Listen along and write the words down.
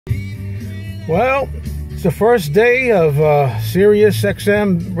Well, it's the first day of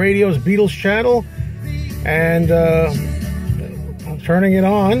SiriusXM Radio's Beatles channel, and I'm turning it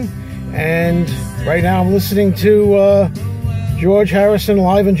on, and right now I'm listening to George Harrison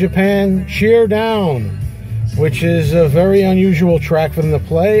live in Japan, Cheer Down, which is a very unusual track for them to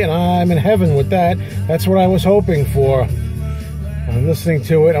play, and I'm in heaven with that. That's what I was hoping for. I'm listening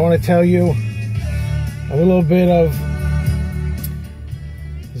to it. I want to tell you a little bit of,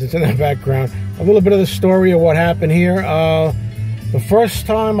 it's in the background, a little bit of the story of what happened here. The first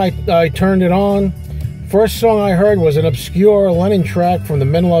time I turned it on, first song I heard was an obscure Lennon track from the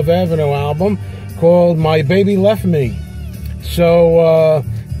Men Love Avenue album called My Baby Left Me. So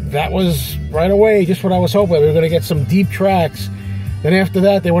that was right away just what I was hoping. We were going to get some deep tracks. Then after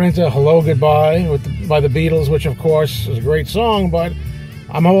that, they went into Hello Goodbye by the Beatles, which of course is a great song, but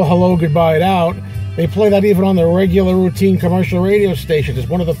I'm all Hello Goodbye'd out. They play that even on the regular routine commercial radio stations. It's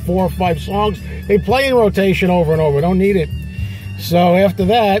one of the 4 or 5 songs they play in rotation over and over. Don't need it. So after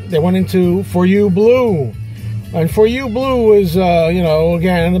that, they went into For You Blue. And For You Blue is,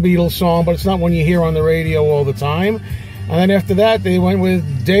 again, the Beatles song, but it's not one you hear on the radio all the time. And then after that, they went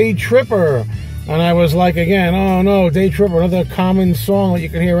with Day Tripper. And I was like, again, oh no, Day Tripper, another common song that you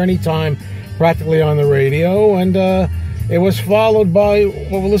can hear anytime practically on the radio. And it was followed by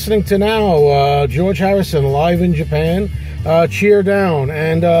what we're listening to now, George Harrison live in Japan, Cheer Down.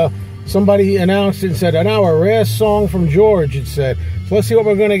 And somebody announced it and said, now a rare song from George, it said. So let's see what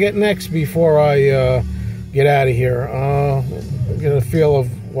we're going to get next before I get out of here. Get a feel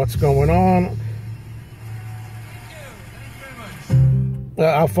of what's going on.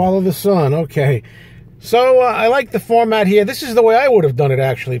 I'll Follow the Sun. Okay. So I like the format here. This is the way I would have done it,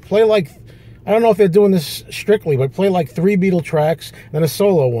 actually. Play like, I don't know if they're doing this strictly, but play like 3 Beatle tracks and a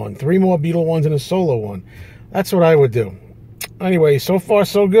solo one. 3 more Beatle ones and a solo one. That's what I would do. Anyway, so far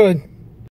so good.